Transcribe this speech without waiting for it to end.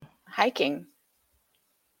Hiking.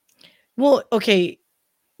 Well, okay.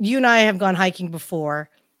 You and I have gone hiking before.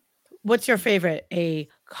 What's your favorite? A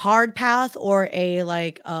hard path or a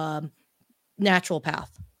natural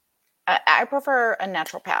path? I prefer a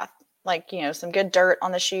natural path, like, some good dirt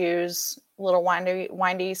on the shoes, little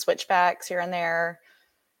windy switchbacks here and there.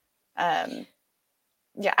 Um,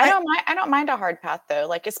 yeah, I I don't mind a hard path though.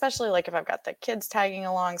 Like, especially like if I've got the kids tagging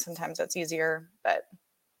along, sometimes that's easier. But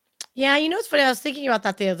Yeah, it's funny. I was thinking about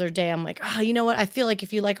that the other day. I'm like, oh, you know what? I feel like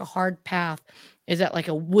if you like a hard path, is that like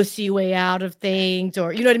a wussy way out of things,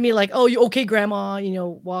 or you know what I mean? Like, oh, you okay, grandma?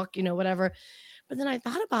 Walk, whatever. But then I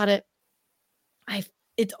thought about it. I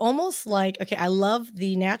It's almost like, okay, I love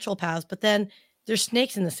the natural paths, but then there's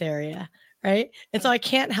snakes in this area, right? And so I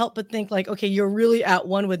can't help but think like, okay, you're really at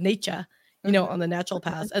one with nature, Mhm. on the natural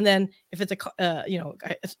paths. And then if it's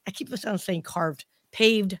I keep on saying carved,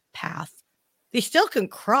 paved path, they still can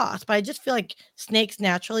cross, but I just feel like snakes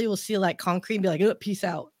naturally will see like concrete and be like, oh, peace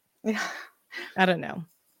out. Yeah. I don't know.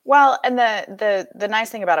 Well, and the nice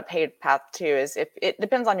thing about a paid path too is if it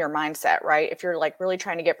depends on your mindset, right? If you're like really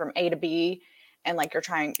trying to get from A to B and like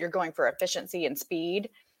you're going for efficiency and speed,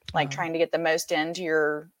 like trying to get the most into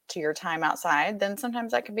your time outside, then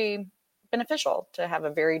sometimes that could be beneficial to have a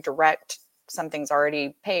very direct, something's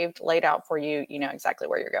already paved, laid out for you, you know exactly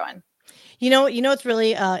where you're going. It's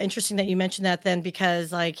really interesting that you mentioned that then,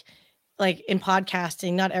 because like in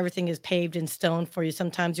podcasting, not everything is paved in stone for you.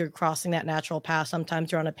 Sometimes you're crossing that natural path.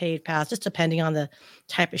 Sometimes you're on a paved path, just depending on the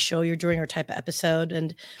type of show you're doing or type of episode.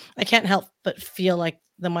 And I can't help but feel like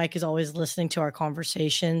the mic is always listening to our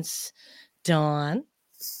conversations. Dawn,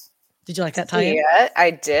 did you like that tie-in? Yeah,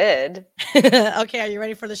 I did. Okay, are you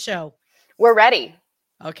ready for the show? We're ready.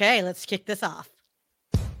 Okay, let's kick this off.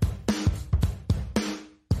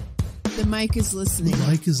 The mic is listening. The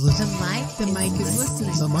mic is listening. The mic is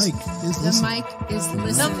listening. The mic is listening. The mic is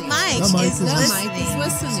listening. The mic is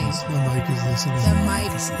listening. The mic is listening. The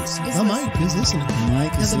mic is listening. The mic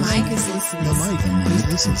is listening. The mic is listening. The mic is listening. The mic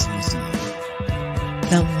is listening.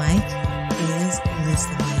 The mic is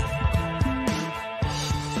listening.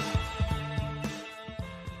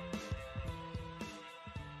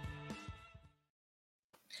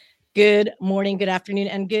 Good morning, good afternoon,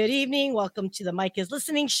 and good evening. Welcome to the Mike is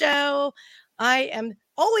Listening show. I am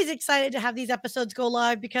always excited to have these episodes go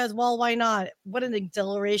live because, well, why not? What an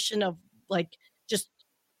exhilaration of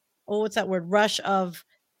what's that word? Rush of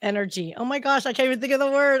energy. Oh my gosh, I can't even think of the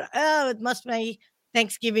word. Oh, it must be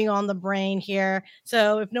Thanksgiving on the brain here.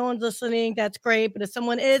 So if no one's listening, that's great. But if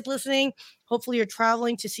someone is listening, hopefully you're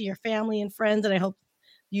traveling to see your family and friends, and I hope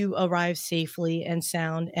you arrive safely and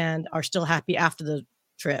sound and are still happy after the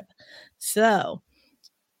trip. So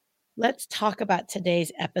let's talk about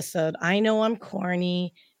today's episode. I know I'm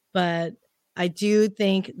corny, but I do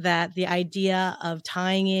think that the idea of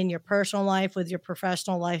tying in your personal life with your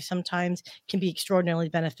professional life sometimes can be extraordinarily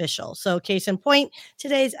beneficial. So case in point,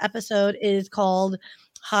 today's episode is called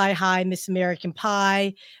Hi, Miss American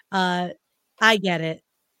Pie. I get it.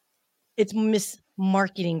 It's Miss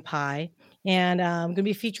Marketing Pie. And I'm going to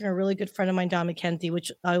be featuring a really good friend of mine, Don McKenzie,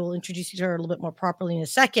 which I will introduce you to her a little bit more properly in a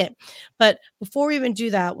second. But before we even do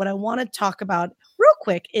that, what I want to talk about real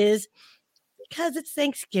quick is, because it's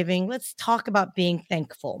Thanksgiving, let's talk about being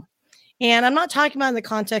thankful. And I'm not talking about in the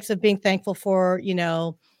context of being thankful for,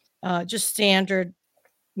 just standard,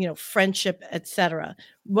 friendship, etc.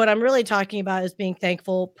 What I'm really talking about is being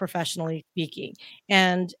thankful professionally speaking.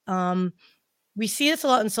 And we see this a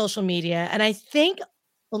lot in social media. And I think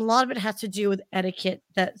a lot of it has to do with etiquette,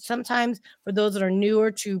 that sometimes for those that are newer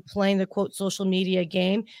to playing the quote social media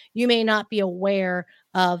game, you may not be aware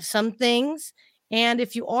of some things. And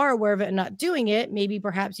if you are aware of it and not doing it, maybe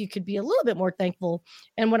perhaps you could be a little bit more thankful.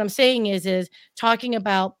 And what I'm saying is talking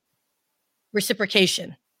about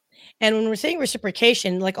reciprocation. And when we're saying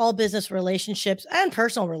reciprocation, like all business relationships and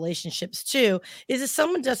personal relationships too, is if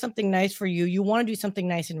someone does something nice for you, you want to do something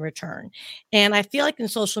nice in return. And I feel like in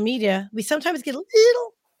social media, we sometimes get a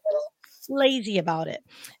little lazy about it.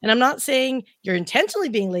 And I'm not saying you're intentionally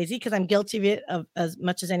being lazy, because I'm guilty of it as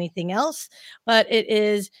much as anything else, but it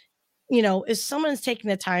is, if someone's taking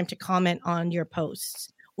the time to comment on your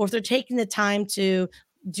posts, or if they're taking the time to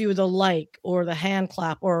do the like or the hand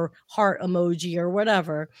clap or heart emoji or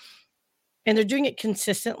whatever, and they're doing it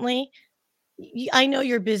consistently, I know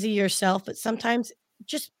you're busy yourself, but sometimes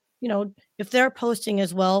just, if they're posting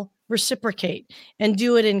as well, reciprocate and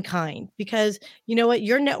do it in kind, because you know what,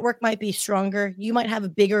 your network might be stronger. You might have a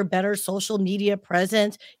bigger, better social media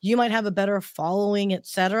presence. You might have a better following,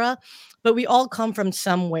 etc. But we all come from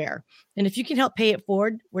somewhere. And if you can help pay it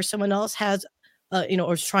forward where someone else has,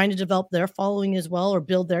 or is trying to develop their following as well, or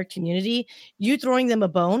build their community, you throwing them a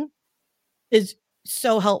bone is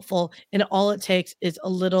so helpful. And all it takes is a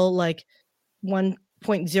little like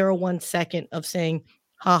 1.01 second of saying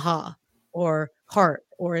haha or heart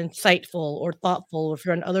or insightful or thoughtful. If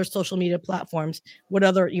you're on other social media platforms, what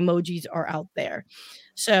other emojis are out there?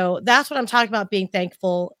 So that's what I'm talking about, being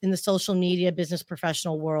thankful in the social media business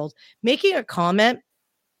professional world. Making a comment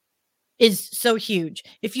is so huge.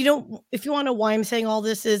 If you want to know why I'm saying all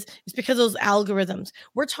this is, it's because of those algorithms.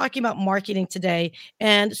 We're talking about marketing today,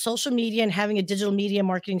 and social media and having a digital media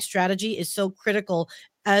marketing strategy is so critical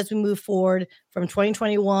as we move forward from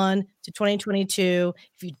 2021 to 2022.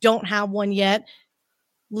 If you don't have one yet,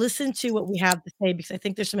 listen to what we have to say, because I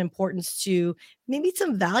think there's some importance to maybe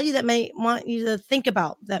some value that may want you to think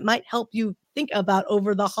about, that might help you think about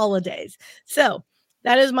over the holidays. So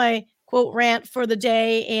that is my quote rant for the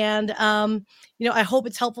day. And, I hope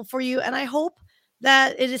it's helpful for you. And I hope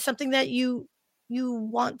that it is something that you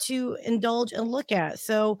want to indulge and look at.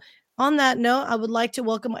 So on that note, I would like to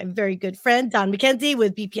welcome my very good friend, Don McKenzie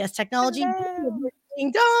with BPS Technology. Good Hello.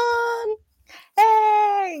 morning, Don.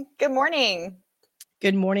 Hey, good morning.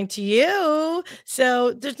 Good morning to you.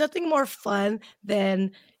 So there's nothing more fun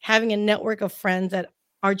than having a network of friends that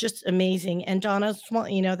are just amazing. And Donna, I just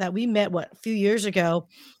want you to know that we met a few years ago.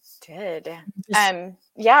 Did. Just,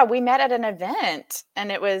 Yeah, we met at an event,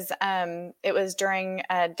 and it was during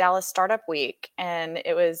Dallas Startup Week, and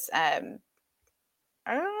it was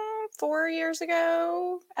 4 years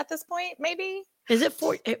ago at this point, maybe. is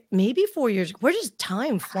it maybe 4 years ago? Where does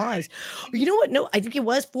time flies? You know what? No, I think it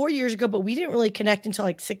was 4 years ago, but we didn't really connect until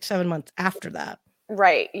like 6, 7 months after that.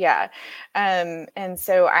 Right. Yeah. And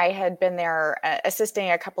so I had been there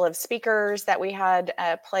assisting a couple of speakers that we had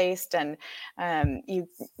placed, and you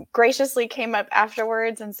graciously came up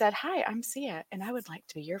afterwards and said, "Hi, I'm Sia, and I would like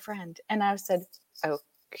to be your friend." And I said,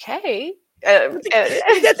 "Okay." That's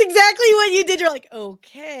exactly what you did. You're like,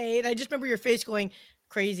 okay. And I just remember your face going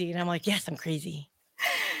crazy. And I'm like, yes, I'm crazy.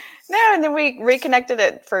 No, and then we reconnected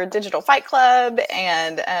it for Digital Fight Club,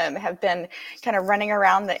 and have been kind of running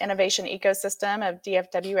around the innovation ecosystem of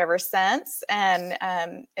DFW ever since. And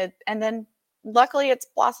then luckily it's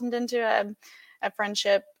blossomed into a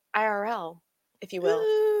friendship IRL, if you will.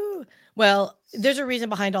 Ooh. Well, there's a reason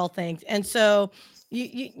behind all things. And so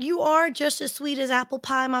you are just as sweet as apple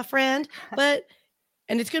pie, my friend.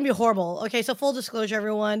 And it's going to be horrible. Okay. So full disclosure,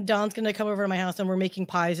 everyone, Don's going to come over to my house and we're making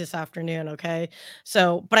pies this afternoon. Okay.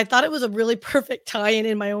 So, but I thought it was a really perfect tie-in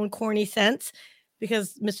in my own corny sense,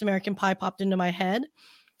 because Miss American Pie popped into my head.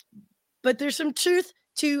 But there's some truth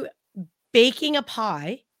to baking a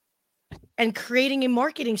pie and creating a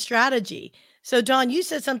marketing strategy. So Don, you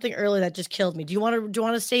said something earlier that just killed me. Do you want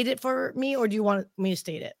to state it for me, or do you want me to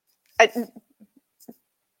state it?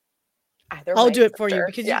 I'll do it for you,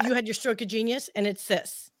 because you had your stroke of genius, and it's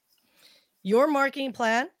this: your marketing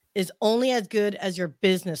plan is only as good as your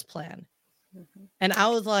business plan. Mm-hmm. And I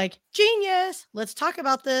was like, genius, let's talk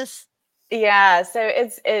about this. Yeah, so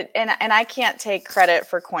and I can't take credit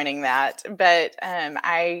for coining that, but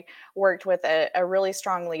I worked with a really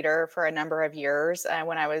strong leader for a number of years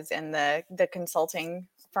when I was in the consulting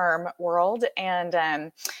firm world,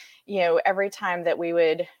 and every time that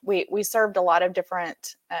we served a lot of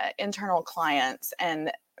different internal clients,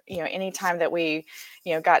 and anytime that we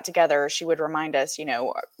got together, she would remind us,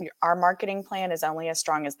 our marketing plan is only as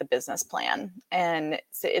strong as the business plan. And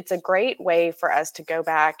it's a great way for us to go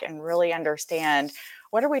back and really understand,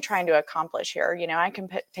 what are we trying to accomplish here? I can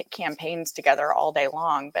put campaigns together all day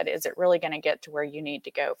long, but is it really going to get to where you need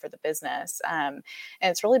to go for the business? And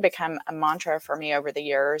it's really become a mantra for me over the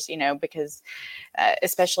years, because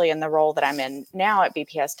especially in the role that I'm in now at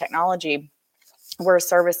BPS Technology, we're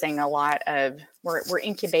servicing we're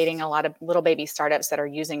incubating a lot of little baby startups that are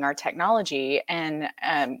using our technology, and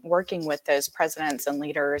working with those presidents and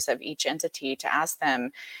leaders of each entity to ask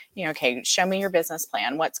them, okay, show me your business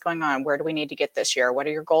plan. What's going on? Where do we need to get this year? What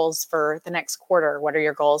are your goals for the next quarter? What are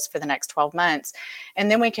your goals for the next 12 months? And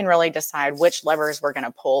then we can really decide which levers we're going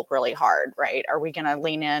to pull really hard, right? Are we going to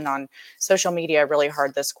lean in on social media really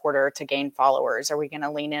hard this quarter to gain followers? Are we going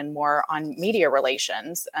to lean in more on media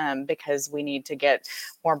relations because we need to get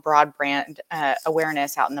more broad brand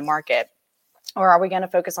awareness out in the market? Or are we going to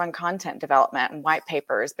focus on content development and white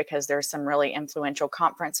papers because there's some really influential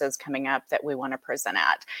conferences coming up that we want to present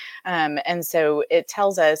at? And so it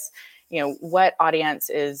tells us, what audience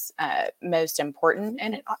is most important.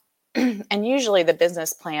 And usually the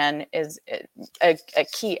business plan is a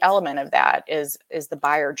key element of that is the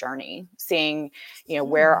buyer journey, seeing,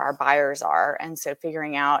 where our buyers are. And so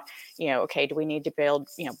figuring out, okay, do we need to build,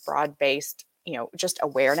 broad-based just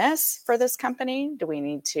awareness for this company? Do we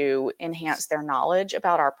need to enhance their knowledge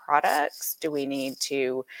about our products? Do we need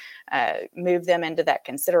to move them into that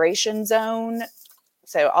consideration zone?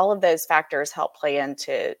 So all of those factors help play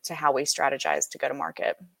into how we strategize to go to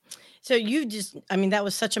market. So you just, I mean, that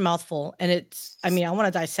was such a mouthful. And I want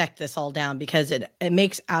to dissect this all down because it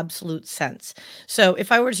makes absolute sense. So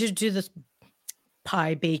if I were to do this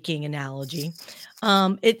pie baking analogy,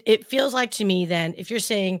 it feels like to me then, if you're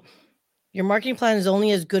saying your marketing plan is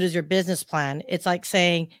only as good as your business plan, it's like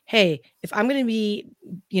saying, hey, if I'm going to be,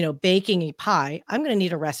 baking a pie, I'm going to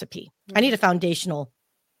need a recipe. I need a foundational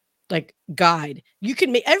guide.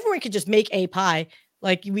 Everyone could just make a pie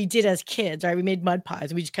like we did as kids, right? We made mud pies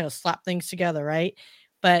and we just kind of slap things together, right?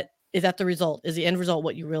 But is that the result? Is the end result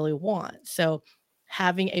what you really want? So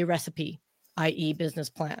having a recipe, i.e. business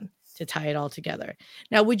plan, to tie it all together.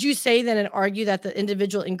 Now, would you say then and argue that the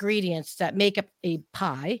individual ingredients that make up a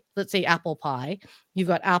pie, let's say apple pie, you've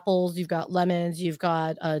got apples, you've got lemons, you've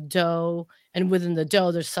got dough, and within the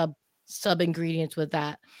dough, there's sub ingredients with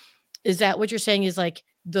that. Is that what you're saying is like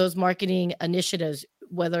those marketing initiatives,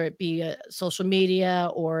 whether it be social media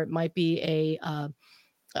or it might be a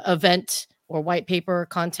event or white paper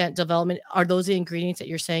content development, are those the ingredients that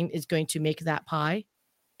you're saying is going to make that pie?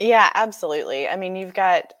 Yeah, absolutely. I mean, you've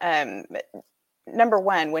got number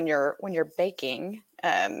one, when you're baking,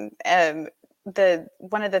 the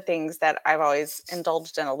one of the things that I've always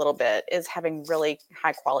indulged in a little bit is having really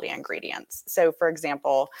high quality ingredients. So for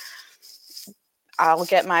example, I'll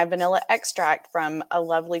get my vanilla extract from a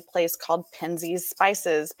lovely place called McKenzie's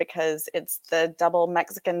Spices because it's the double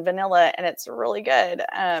Mexican vanilla and it's really good.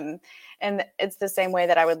 And it's the same way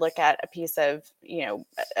that I would look at a piece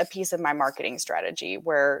of my marketing strategy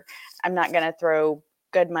where I'm not going to throw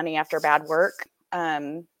good money after bad work.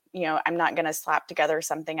 I'm not going to slap together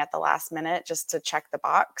something at the last minute just to check the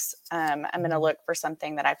box. I'm going to look for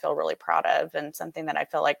something that I feel really proud of and something that I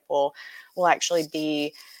feel like will actually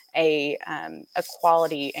be a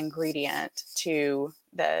quality ingredient to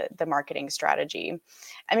the marketing strategy.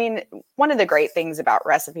 I mean, one of the great things about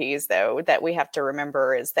recipes, though, that we have to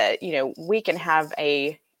remember is that, we can have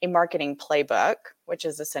a marketing playbook, which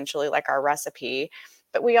is essentially like our recipe,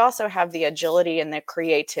 but we also have the agility and the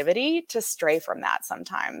creativity to stray from that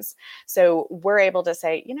sometimes. So we're able to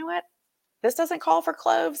say, you know what? This doesn't call for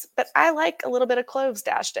cloves, but I like a little bit of cloves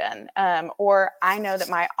dashed in. Or I know that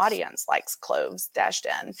my audience likes cloves dashed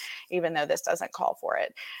in, even though this doesn't call for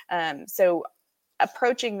it. So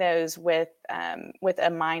approaching those with a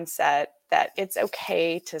mindset that it's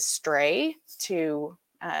okay to stray to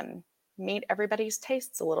meet everybody's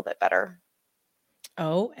tastes a little bit better.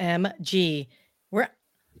 OMG.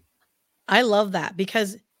 I love that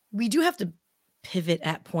because we do have to pivot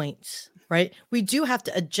at points, right? We do have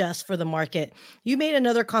to adjust for the market. You made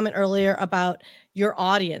another comment earlier about your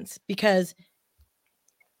audience because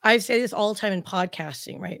I say this all the time in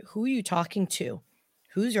podcasting, right? Who are you talking to?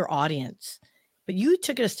 Who's your audience? But you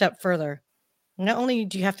took it a step further. Not only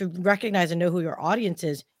do you have to recognize and know who your audience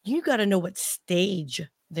is, you got to know what stage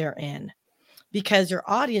they're in because your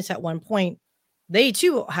audience at one point, they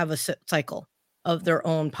too have a cycle of their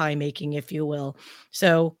own pie making, if you will.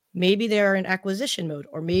 So maybe they're in acquisition mode,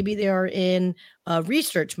 or maybe they're in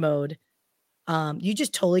research mode. You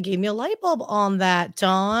just totally gave me a light bulb on that,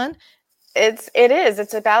 Dawn. It's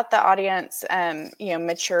about the audience,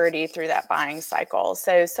 maturity through that buying cycle.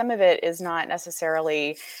 So some of it is not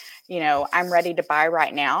necessarily, I'm ready to buy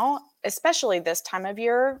right now. Especially this time of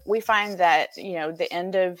year, we find that the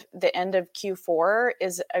end of Q4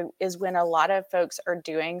 is when a lot of folks are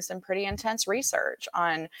doing some pretty intense research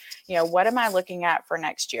on what am I looking at for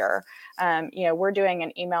next year. We're doing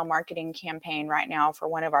an email marketing campaign right now for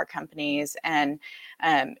one of our companies, and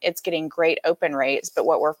it's getting great open rates. But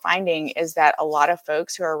what we're finding is that a lot of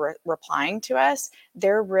folks who are replying to us,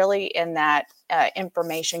 they're really in that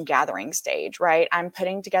information gathering stage, right? I'm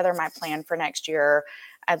putting together my plan for next year.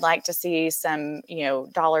 I'd like to see some,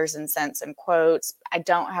 dollars and cents and quotes. I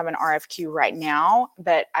don't have an RFQ right now,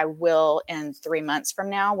 but I will in 3 months from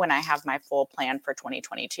now when I have my full plan for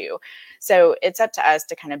 2022. So it's up to us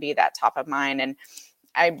to kind of be that top of mind. And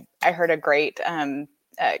I heard a great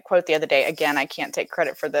quote the other day. Again, I can't take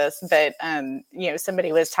credit for this, but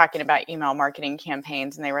somebody was talking about email marketing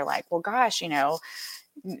campaigns, and they were like, "Well, gosh,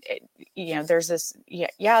 there's this,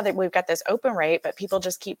 that we've got this open rate, but people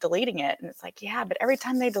just keep deleting it." And it's like, yeah, but every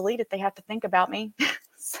time they delete it, they have to think about me.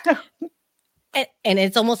 So. And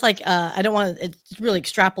it's almost like, I don't want to, it's really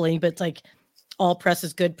extrapolating, but it's like all press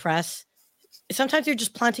is good press. Sometimes you're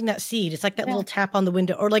just planting that seed. It's like that little tap on the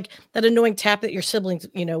window, or like that annoying tap that your siblings,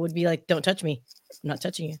 would be like, "Don't touch me. I'm not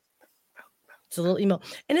touching you." It's a little email.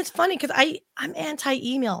 And it's funny because I'm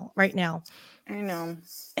anti-email right now. I know.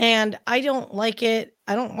 And I don't like it.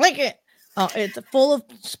 I don't like it. It's full of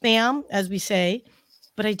spam, as we say,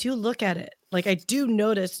 but I do look at it. Like I do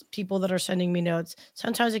notice people that are sending me notes.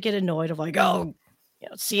 Sometimes I get annoyed of like, oh,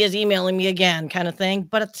 Sia's emailing me again kind of thing.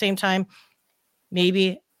 But at the same time,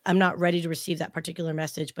 maybe I'm not ready to receive that particular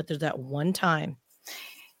message, but there's that one time.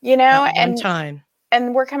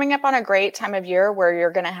 And we're coming up on a great time of year where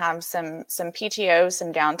you're going to have some PTO,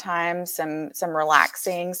 some downtime, some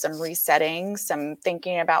relaxing, some resetting, some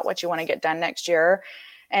thinking about what you want to get done next year.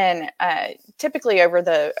 And typically over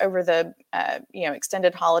the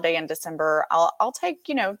extended holiday in December, I'll take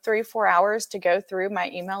 3-4 hours to go through my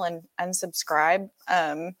email and unsubscribe.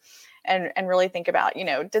 And really think about,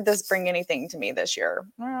 did this bring anything to me this year?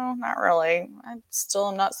 No, not really. I still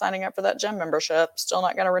am not signing up for that gym membership. Still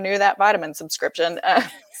not going to renew that vitamin subscription.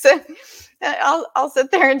 So I'll sit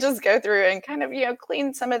there and just go through and kind of,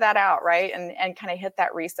 clean some of that out, right? And kind of hit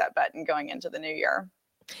that reset button going into the new year.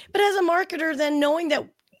 But as a marketer, then knowing that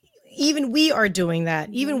even we are doing that,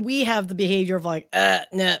 even we have the behavior of like,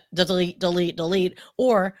 nah, delete.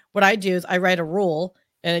 Or what I do is I write a rule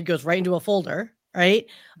and it goes right into a folder. Right.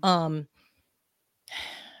 But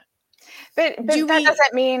that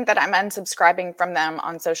doesn't mean that I'm unsubscribing from them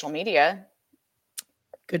on social media.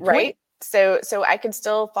 Good point. Right. So I could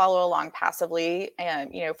still follow along passively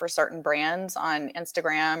and, for certain brands on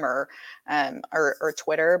Instagram or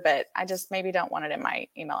Twitter, but I just maybe don't want it in my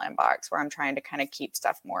email inbox where I'm trying to kind of keep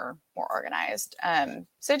stuff more organized.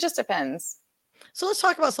 So it just depends. So let's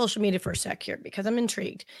talk about social media for a sec here because I'm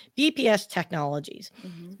intrigued. BPS Technologies,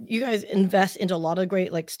 you guys invest into a lot of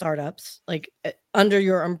great like startups, like under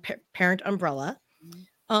your parent umbrella.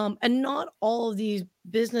 And not all of these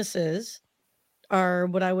businesses are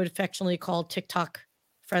what I would affectionately call TikTok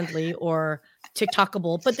friendly or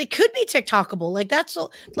TikTokable, but they could be TikTokable. Like that's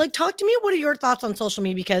like, talk to me. What are your thoughts on social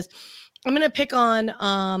media? Because I'm going to pick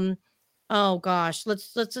on,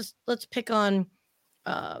 let's pick on,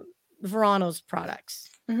 Verano's products.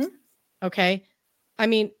 Okay. I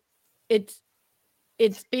mean, it's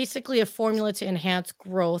basically a formula to enhance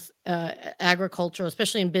growth, agriculture,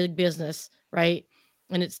 especially in big business. Right.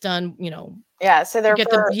 And it's done, so they're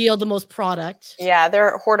to yield the most product. Yeah.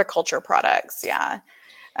 They're horticulture products. Yeah.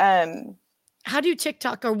 How do you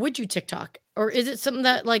TikTok or would you TikTok? Or is it something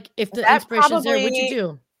that like, if the inspiration is there, would you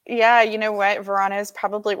do? Yeah, you know what? Verano is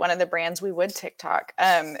probably one of the brands we would TikTok.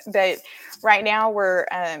 But right now we're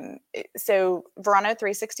so Verano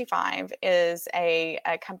 365 is a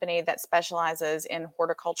company that specializes in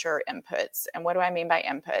horticulture inputs. And what do I mean by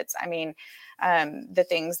inputs? I mean the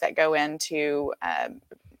things that go into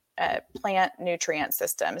plant nutrient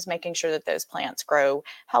systems, making sure that those plants grow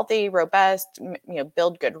healthy, robust,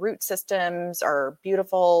 build good root systems, are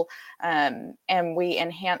beautiful, and we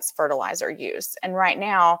enhance fertilizer use. And right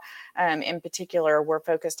now, in particular, we're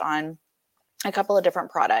focused on a couple of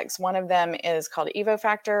different products. One of them is called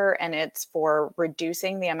EvoFactor, and it's for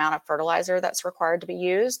reducing the amount of fertilizer that's required to be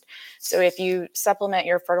used. So if you supplement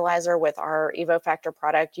your fertilizer with our EvoFactor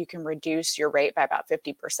product, you can reduce your rate by about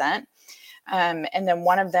 50%. And then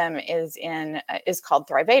one of them is called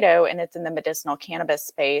Thrivato, and it's in the medicinal cannabis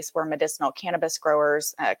space where medicinal cannabis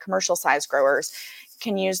growers, commercial size growers,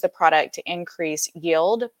 can use the product to increase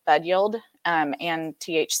yield, bud yield, and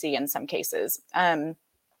THC in some cases,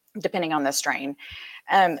 depending on the strain.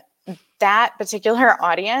 That particular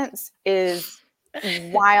audience is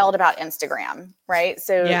wild about Instagram, right?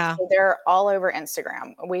 So they're all over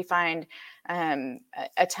Instagram. We find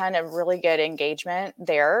a ton of really good engagement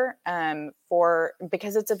there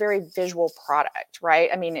because it's a very visual product, right?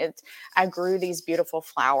 I mean, I grew these beautiful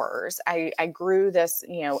flowers. I grew this,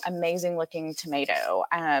 amazing looking tomato.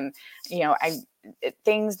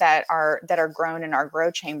 Things that are grown in our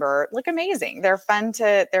grow chamber look amazing. They're fun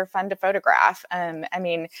to photograph. I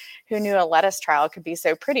mean, who knew a lettuce trowel could be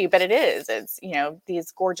so pretty? But it is. It's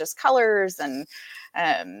these gorgeous colors and.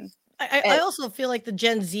 I also feel like the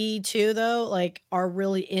Gen Z too, though, like are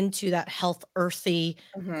really into that health, earthy,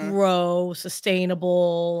 grow,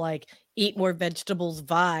 sustainable, like eat more vegetables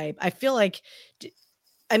vibe. I feel like,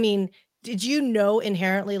 did you know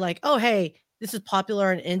inherently like, oh, hey, this is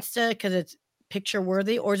popular on Insta because it's picture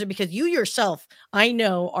worthy, or is it because you yourself, I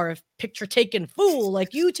know, are a picture taken fool?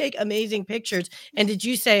 Like you take amazing pictures, and did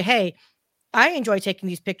you say, hey, I enjoy taking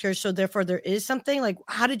these pictures, so therefore there is something like,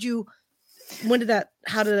 how did you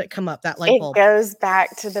how did it come up, that light It bulb? goes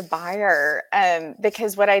back to the buyer,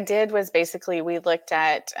 because what I did was basically we looked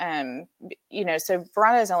at, so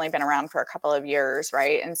Verano's only been around for a couple of years,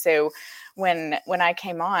 right? And so when I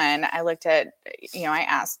came on, I looked at, I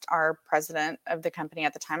asked our president of the company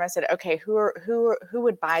at the time, I said, okay, who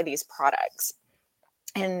would buy these products?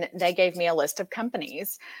 And they gave me a list of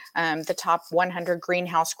companies, the top 100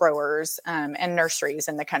 greenhouse growers and nurseries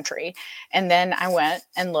in the country. And then I went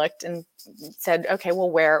and looked and said, okay, well,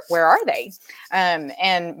 where are they?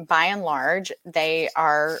 And by and large, they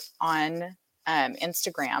are on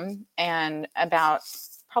Instagram, and about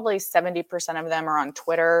probably 70% of them are on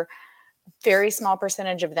Twitter. Very small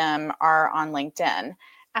percentage of them are on LinkedIn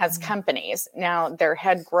as companies. Now, their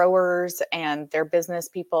head growers and their business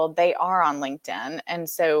people, they are on LinkedIn. And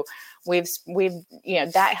so we've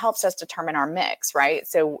that helps us determine our mix, right?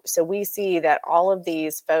 So we see that all of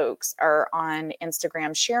these folks are on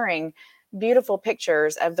Instagram sharing beautiful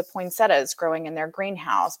pictures of the poinsettias growing in their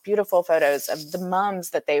greenhouse, beautiful photos of the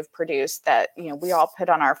mums that they've produced that, we all put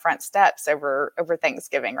on our front steps over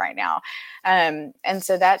Thanksgiving right now. And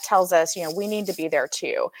so that tells us, we need to be there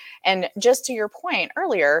too. And just to your point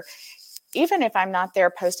earlier, even if I'm not there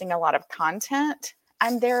posting a lot of content,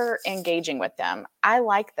 I'm there engaging with them. I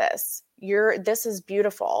like this. This is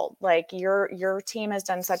beautiful. Like your team has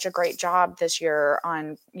done such a great job this year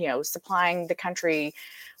on, supplying the country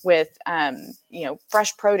with,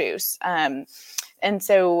 fresh produce. And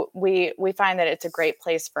so we find that it's a great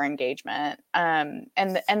place for engagement. And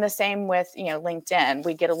the same with, LinkedIn.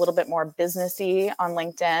 We get a little bit more businessy on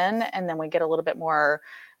LinkedIn, and then we get a little bit more,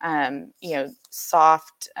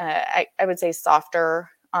 soft. I would say softer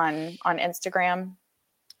on Instagram.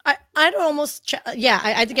 I'd almost,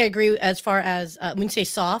 I think I agree as far as when you say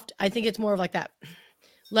soft, I think it's more of like that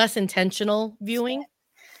less intentional viewing.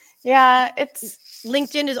 Yeah, it's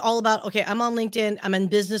LinkedIn is all about, okay, I'm on LinkedIn, I'm in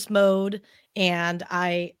business mode, and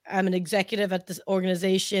I'm an executive at this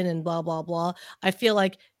organization and blah, blah, blah. I feel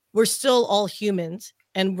like we're still all humans,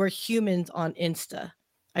 and we're humans on Insta.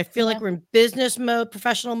 I feel like we're in business mode,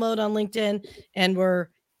 professional mode on LinkedIn, and we're,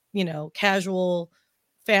 casual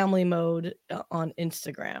family mode on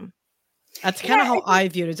Instagram. That's kind of how I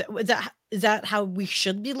view it. Is that how we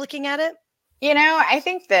should be looking at it? I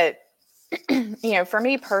think that, for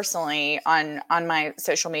me personally on my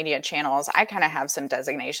social media channels, I kind of have some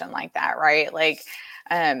designation like that, right? Like,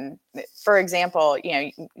 for example,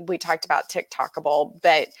 we talked about TikTokable,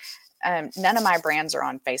 but none of my brands are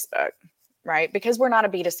on Facebook, right? Because we're not a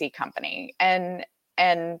B2C company. And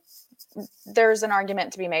there's an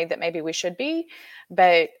argument to be made that maybe we should be,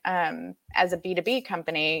 but as a B2B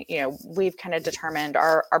company, we've kind of determined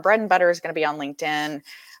our bread and butter is going to be on LinkedIn,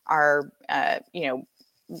 our,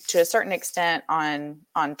 to a certain extent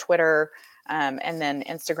on Twitter, and then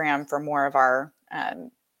Instagram for more of our,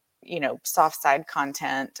 soft side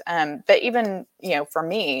content. But even, for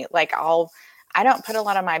me, like I don't put a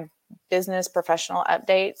lot of my business professional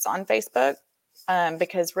updates on Facebook.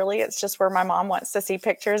 Because really it's just where my mom wants to see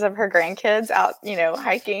pictures of her grandkids out,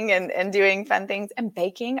 hiking and doing fun things and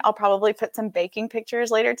baking. I'll probably put some baking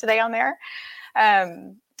pictures later today on there.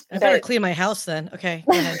 I better clean my house then. Okay,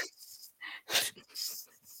 go ahead.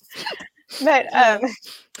 But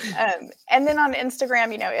and then on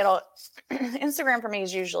Instagram, Instagram for me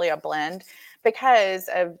is usually a blend because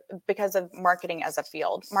of marketing as a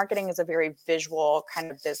field. Marketing is a very visual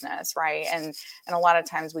kind of business, right? And a lot of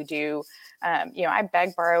times we do, I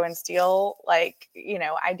beg, borrow, and steal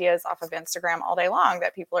ideas off of Instagram all day long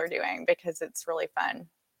that people are doing because it's really fun.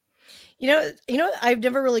 I've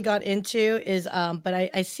never really got into is, but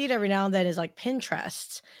I see it every now and then is like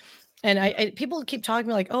Pinterest. And I people keep talking to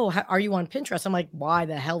me like, oh, are you on Pinterest? I'm like, why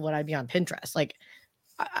the hell would I be on Pinterest? Like,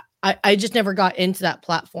 I just never got into that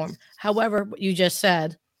platform. However, what you just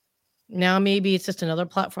said, now maybe it's just another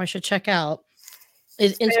platform I should check out,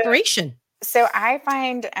 is inspiration. So I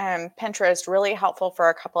find Pinterest really helpful for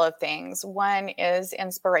a couple of things. One is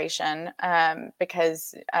inspiration,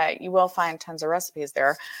 because you will find tons of recipes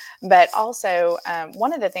there. But also,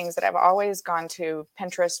 one of the things that I've always gone to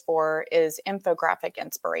Pinterest for is infographic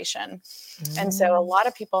inspiration. And so a lot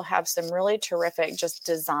of people have some really terrific just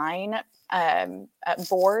design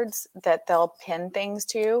boards that they'll pin things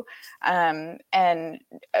to. Over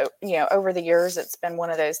the years, it's been one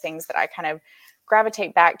of those things that I kind of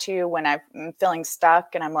gravitate back to when I'm feeling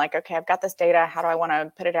stuck and I'm like, okay, I've got this data. How do I want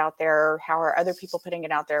to put it out there? How are other people putting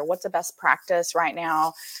it out there? What's the best practice right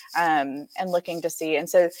now? And looking to see. And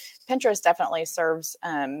so Pinterest definitely serves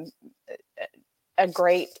a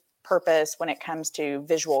great purpose when it comes to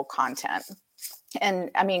visual content.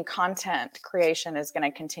 And I mean, content creation is going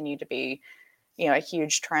to continue to be a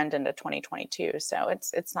huge trend into 2022. So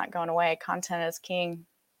it's not going away. Content is king.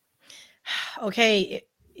 Okay,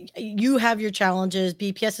 you have your challenges.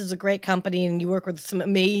 BPS is a great company and you work with some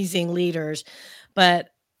amazing leaders. But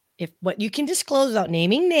if what you can disclose without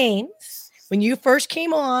naming names, when you first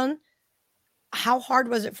came on, how hard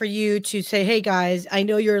was it for you to say, hey guys, I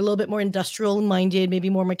know you're a little bit more industrial minded, maybe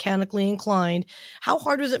more mechanically inclined. How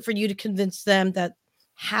hard was it for you to convince them that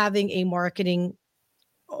having a marketing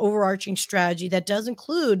overarching strategy that does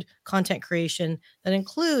include content creation, that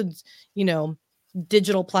includes,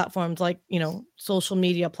 digital platforms like, social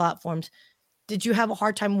media platforms, did you have a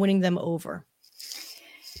hard time winning them over?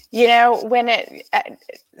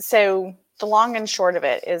 So the long and short of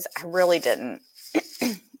it is I really didn't.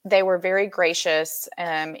 They were very gracious.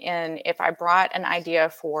 And if I brought an idea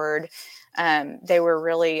forward, they were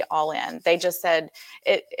really all in. They just said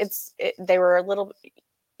they were a little,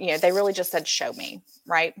 they really just said, show me,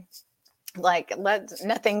 right? Like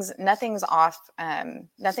nothing's off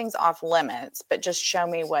limits, but just show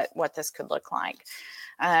me what this could look like.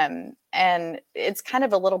 And it's kind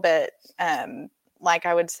of a little bit, like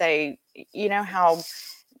I would say, how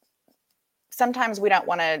sometimes we don't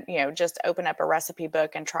want to, just open up a recipe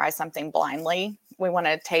book and try something blindly. We want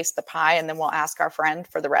to taste the pie and then we'll ask our friend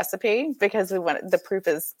for the recipe because the proof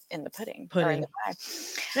is in the pudding. Or in the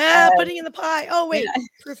pie. Pudding in the pie. Oh, wait,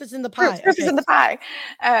 proof is in the pie. Proof is in the pie.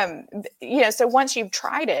 So once you've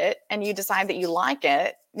tried it and you decide that you like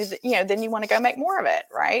it, then you want to go make more of it.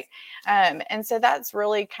 Right. And so that's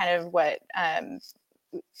really kind of what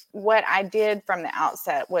I did from the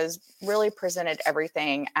outset was really presented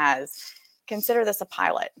everything as, consider this a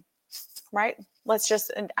pilot, right? Let's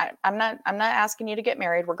just, I'm not asking you to get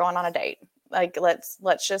married. We're going on a date. Like,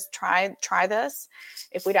 let's just try this.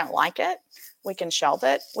 If we don't like it, we can shelve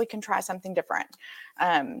it. We can try something different.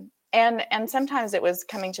 And sometimes it was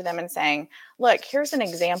coming to them and saying, look, here's an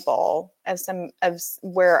example of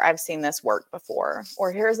where I've seen this work before,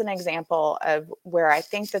 or here's an example of where I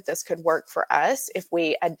think that this could work for us if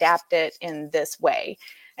we adapt it in this way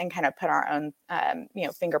and kind of put our own,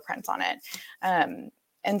 fingerprints on it.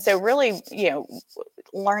 And so really,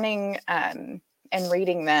 learning, and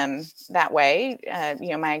reading them that way,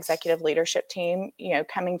 my executive leadership team,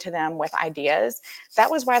 coming to them with ideas, that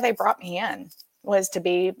was why they brought me in, was to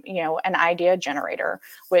be, an idea generator,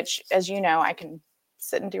 which, as you know, I can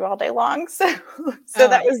sit and do all day long. So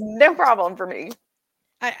that was no problem for me.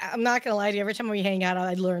 I'm not going to lie to you. Every time we hang out,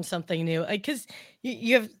 I learn something new because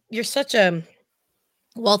you're such a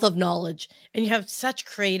wealth of knowledge and you have such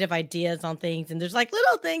creative ideas on things. And there's like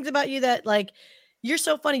little things about you that like, you're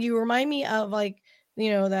so funny. You remind me of like,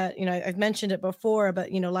 I've mentioned it before,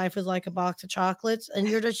 but life is like a box of chocolates and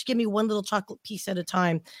you're just give me one little chocolate piece at a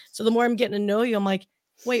time. So the more I'm getting to know you, I'm like,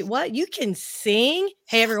 wait, what? You can sing?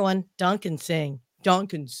 Hey, everyone, Don can sing. Don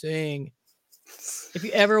can sing. If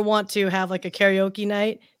you ever want to have like a karaoke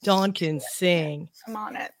night, Dawn can sing. I'm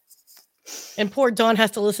on it. And poor Dawn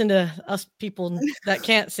has to listen to us people that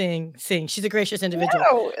can't sing. She's a gracious individual.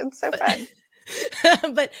 No, it's so fun.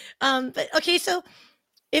 but okay, so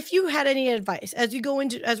if you had any advice as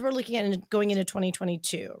we're looking at going into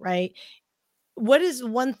 2022, right? What is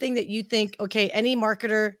one thing that you think, okay, any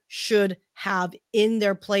marketer should have in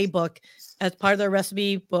their playbook as part of their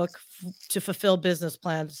recipe book to fulfill business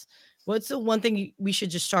plans? What's the one thing we should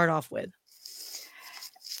just start off with?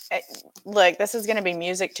 Look, this is going to be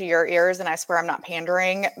music to your ears, and I swear I'm not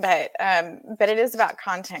pandering, but it is about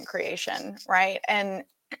content creation, right? And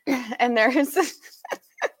there's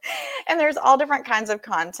and there's all different kinds of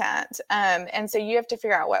content, and so you have to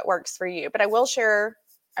figure out what works for you. But I will share.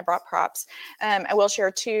 I brought props. I will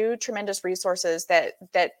share 2 tremendous resources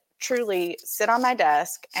that truly sit on my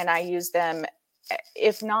desk, and I use them,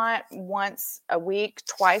 if not once a week,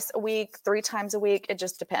 twice a week, 3 times a week. It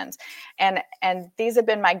just depends. And these have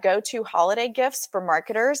been my go-to holiday gifts for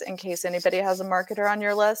marketers, in case anybody has a marketer on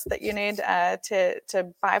your list that you need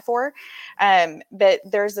to buy for. But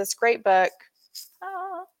there's this great book,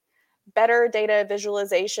 Better Data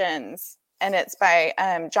Visualizations, and it's by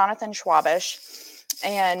Jonathan Schwabish.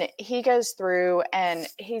 And he goes through, and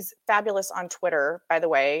he's fabulous on Twitter, by the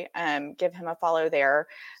way. Give him a follow there.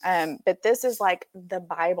 But this is like the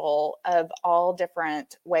Bible of all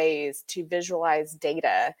different ways to visualize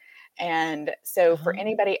data. And so for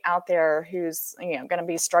anybody out there who's going to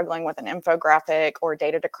be struggling with an infographic or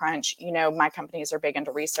data to crunch, my companies are big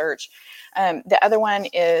into research. The other one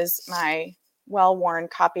is my well-worn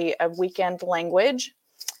copy of Weekend Language,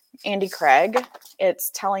 Andy Craig.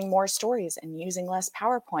 It's telling more stories and using less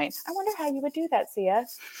PowerPoint. I wonder how you would do that, Sia.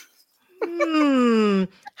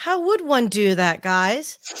 How would one do that,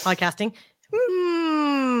 guys? Podcasting.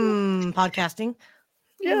 podcasting.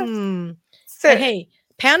 Yeah. And So hey,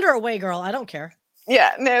 pander away, girl. I don't care.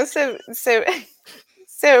 yeah, no, so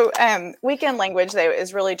weekend language though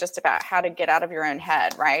is really just about how to get out of your own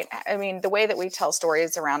head, right? I mean, the way that we tell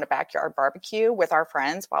stories around a backyard barbecue with our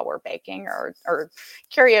friends while we're baking or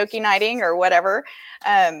karaoke nighting or whatever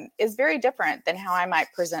is very different than how I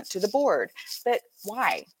might present to the board. But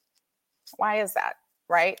why? Why is that?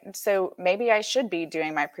 Right. And so maybe I should be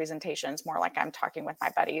doing my presentations more like I'm talking with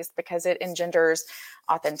my buddies because it engenders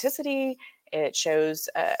authenticity. It shows,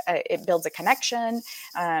 it builds a connection,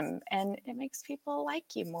 and it makes people like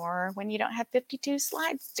you more when you don't have 52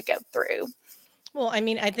 slides to go through. Well, I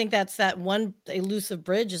mean, I think that's that one elusive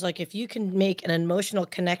bridge is like if you can make an emotional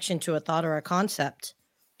connection to a thought or a concept,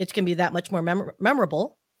 it's going to be that much more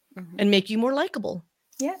memorable and make you more likable.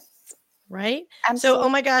 Yes. Right? Absolutely. So, oh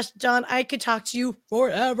my gosh, John, I could talk to you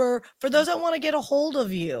forever. For those that want to get a hold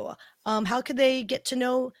of you, how could they get to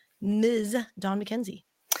know Ms. Dawn McKenzie?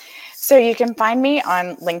 So you can find me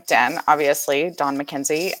on LinkedIn, obviously, Dawn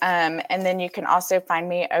McKenzie. And then you can also find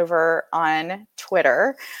me over on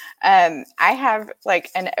Twitter. I have like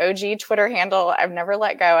an OG Twitter handle I've never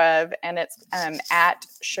let go of, and it's at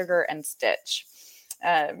Sugar and Stitch.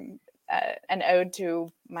 An ode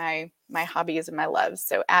to my hobbies and my loves.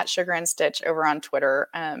 So at Sugar and Stitch over on Twitter.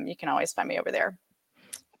 You can always find me over there.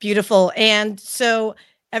 Beautiful. And so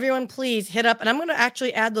everyone, please hit up. And I'm going to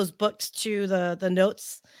actually add those books to the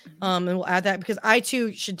notes. And we'll add that because I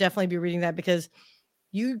too should definitely be reading that because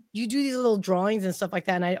you do these little drawings and stuff like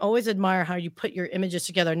that. And I always admire how you put your images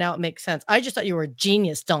together. Now it makes sense. I just thought you were a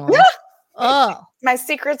genius, Dawn. Oh, my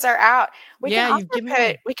secrets are out. We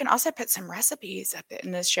can also put some recipes up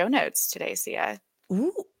in the show notes today, Sia.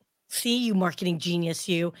 Ooh, see you marketing genius,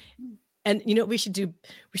 you. And you know what we should do?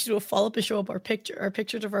 We should do a follow-up and show up our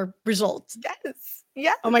pictures of our results. Yes.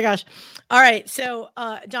 Yeah. Oh my gosh. All right. So,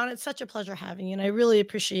 Dawn, it's such a pleasure having you, and I really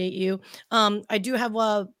appreciate you. I do have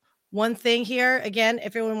one thing here. Again,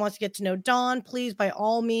 if anyone wants to get to know Dawn, please, by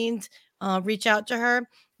all means, reach out to her.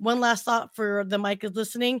 One last thought for the mic is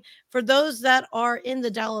listening. For those that are in the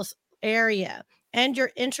Dallas area and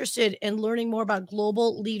you're interested in learning more about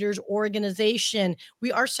Global Leaders Organization,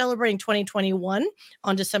 we are celebrating 2021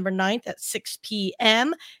 on December 9th at 6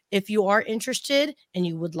 p.m. If you are interested and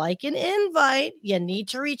you would like an invite, you need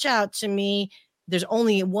to reach out to me. There's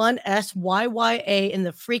only one SYYA in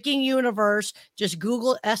the freaking universe. Just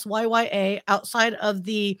Google SYYA outside of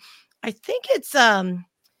I think it's,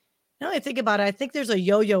 now I think about it, I think there's a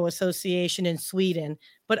yo-yo association in Sweden,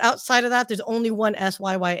 but outside of that, there's only one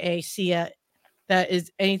SYYA, Sia, that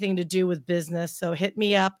is anything to do with business. So hit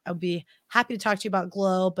me up. I'll be happy to talk to you about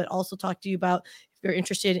Glow, but also talk to you about if you're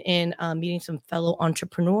interested in meeting some fellow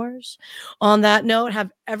entrepreneurs. On that note,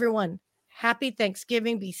 have everyone happy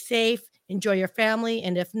Thanksgiving. Be safe. Enjoy your family.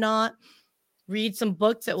 And if not, read some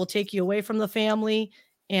books that will take you away from the family.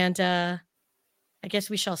 And I guess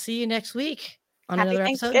we shall see you next week on another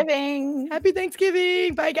episode. Happy Thanksgiving. Happy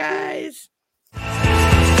Thanksgiving. Bye, guys.